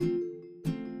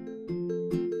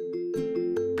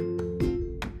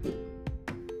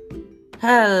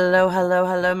Hello, hello,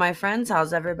 hello, my friends.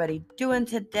 How's everybody doing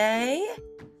today?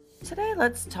 Today,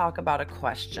 let's talk about a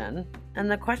question.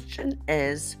 And the question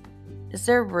is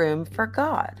there room for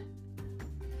God?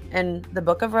 In the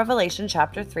book of Revelation,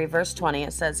 chapter 3, verse 20,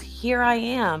 it says, "Here I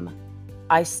am.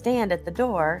 I stand at the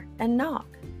door and knock."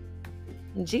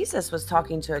 And Jesus was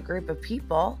talking to a group of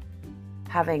people,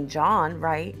 having John,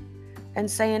 right? And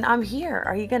saying, "I'm here.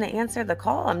 Are you going to answer the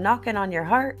call? I'm knocking on your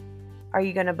heart. Are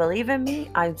you going to believe in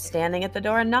me? I'm standing at the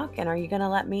door and knocking. Are you going to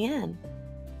let me in?"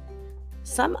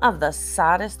 Some of the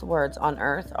saddest words on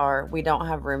earth are, "We don't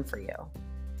have room for you."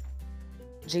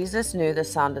 Jesus knew the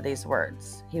sound of these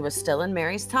words. He was still in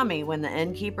Mary's tummy when the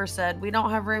innkeeper said, "We don't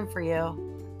have room for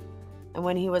you." And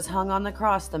when he was hung on the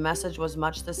cross, the message was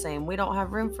much the same. We don't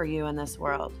have room for you in this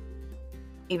world.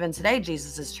 Even today,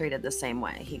 Jesus is treated the same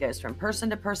way. He goes from person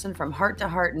to person, from heart to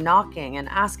heart, knocking and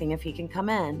asking if he can come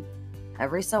in.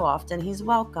 Every so often, he's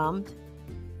welcomed.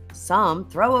 Some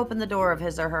throw open the door of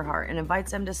his or her heart and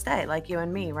invites them to stay, like you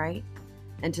and me, right?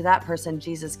 And to that person,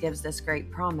 Jesus gives this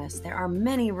great promise: "There are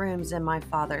many rooms in my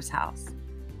Father's house.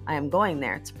 I am going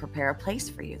there to prepare a place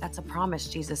for you." That's a promise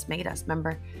Jesus made us.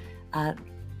 Remember, a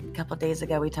couple days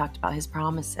ago, we talked about his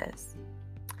promises.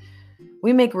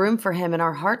 We make room for him in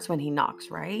our hearts when he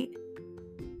knocks, right?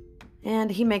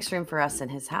 And he makes room for us in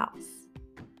his house.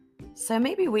 So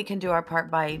maybe we can do our part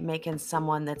by making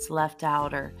someone that's left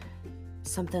out or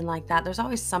something like that. There's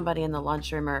always somebody in the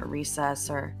lunchroom or at recess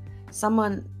or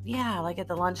someone, like at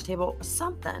the lunch table,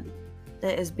 something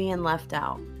that is being left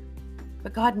out.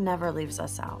 But God never leaves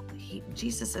us out.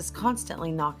 Jesus is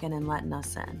constantly knocking and letting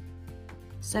us in.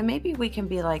 So maybe we can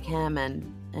be like him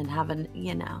and have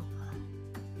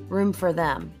room for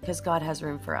them, because God has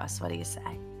room for us. What do you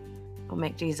say? We'll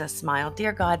make Jesus smile.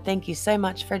 Dear God, thank you so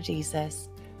much for Jesus.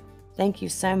 Thank you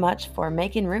so much for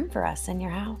making room for us in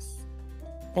your house.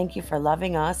 Thank you for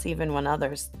loving us even when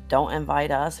others don't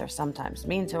invite us or sometimes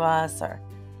mean to us or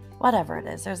whatever it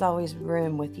is. There's always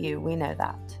room with you. We know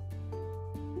that.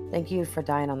 Thank you for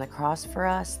dying on the cross for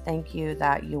us. Thank you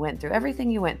that you went through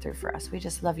everything you went through for us. We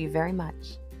just love you very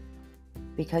much.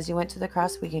 Because you went to the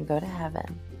cross, we can go to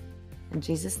heaven. In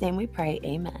Jesus' name we pray,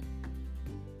 amen.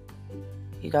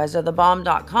 You guys are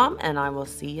thebomb.com, and I will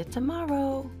see you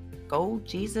tomorrow. Go,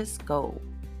 Jesus, go.